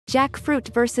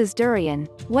Jackfruit versus durian,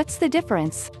 what's the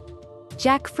difference?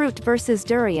 Jackfruit versus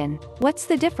durian, what's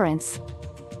the difference?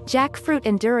 Jackfruit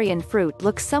and durian fruit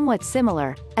look somewhat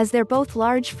similar, as they're both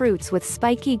large fruits with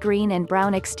spiky green and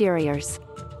brown exteriors.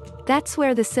 That's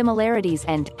where the similarities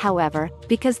end, however,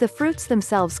 because the fruits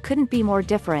themselves couldn't be more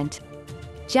different.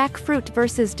 Jackfruit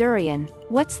versus durian,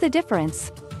 what's the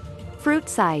difference? Fruit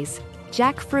size.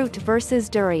 Jackfruit versus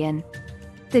durian.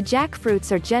 The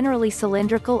jackfruits are generally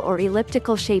cylindrical or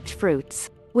elliptical shaped fruits,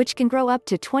 which can grow up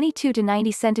to 22 to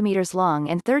 90 centimeters long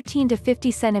and 13 to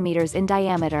 50 centimeters in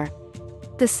diameter.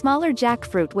 The smaller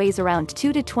jackfruit weighs around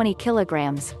 2 to 20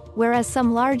 kilograms, whereas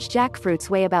some large jackfruits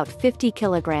weigh about 50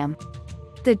 kilograms.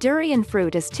 The durian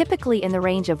fruit is typically in the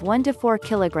range of 1 to 4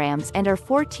 kilograms and are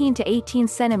 14 to 18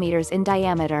 centimeters in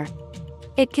diameter.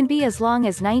 It can be as long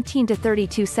as 19 to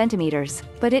 32 centimeters,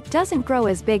 but it doesn't grow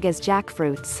as big as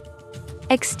jackfruits.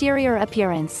 Exterior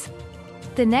appearance.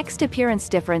 The next appearance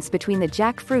difference between the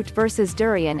jackfruit versus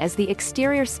durian is the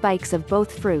exterior spikes of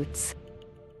both fruits.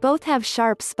 Both have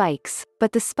sharp spikes,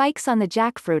 but the spikes on the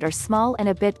jackfruit are small and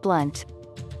a bit blunt.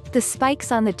 The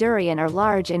spikes on the durian are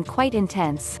large and quite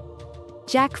intense.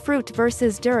 Jackfruit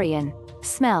versus durian.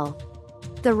 Smell.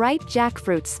 The ripe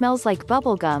jackfruit smells like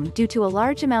bubblegum due to a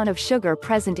large amount of sugar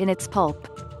present in its pulp.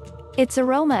 Its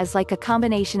aroma is like a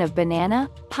combination of banana,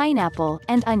 pineapple,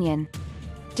 and onion.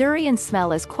 Durian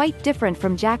smell is quite different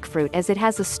from jackfruit as it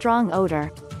has a strong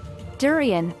odor.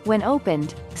 Durian, when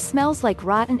opened, smells like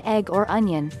rotten egg or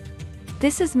onion.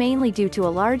 This is mainly due to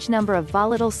a large number of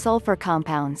volatile sulfur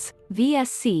compounds,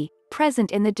 VSC,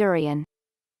 present in the durian.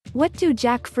 What do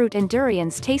jackfruit and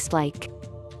durians taste like?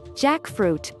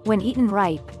 Jackfruit, when eaten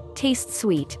ripe, tastes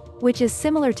sweet, which is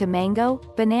similar to mango,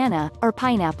 banana, or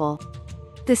pineapple.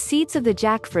 The seeds of the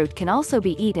jackfruit can also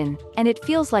be eaten, and it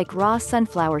feels like raw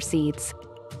sunflower seeds.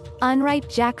 Unripe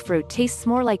jackfruit tastes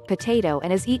more like potato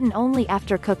and is eaten only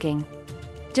after cooking.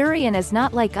 Durian is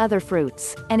not like other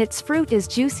fruits, and its fruit is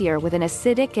juicier with an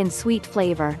acidic and sweet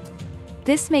flavor.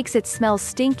 This makes it smell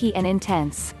stinky and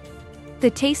intense.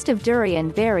 The taste of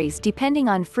durian varies depending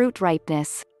on fruit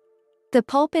ripeness. The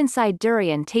pulp inside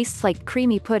durian tastes like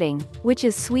creamy pudding, which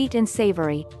is sweet and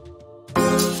savory.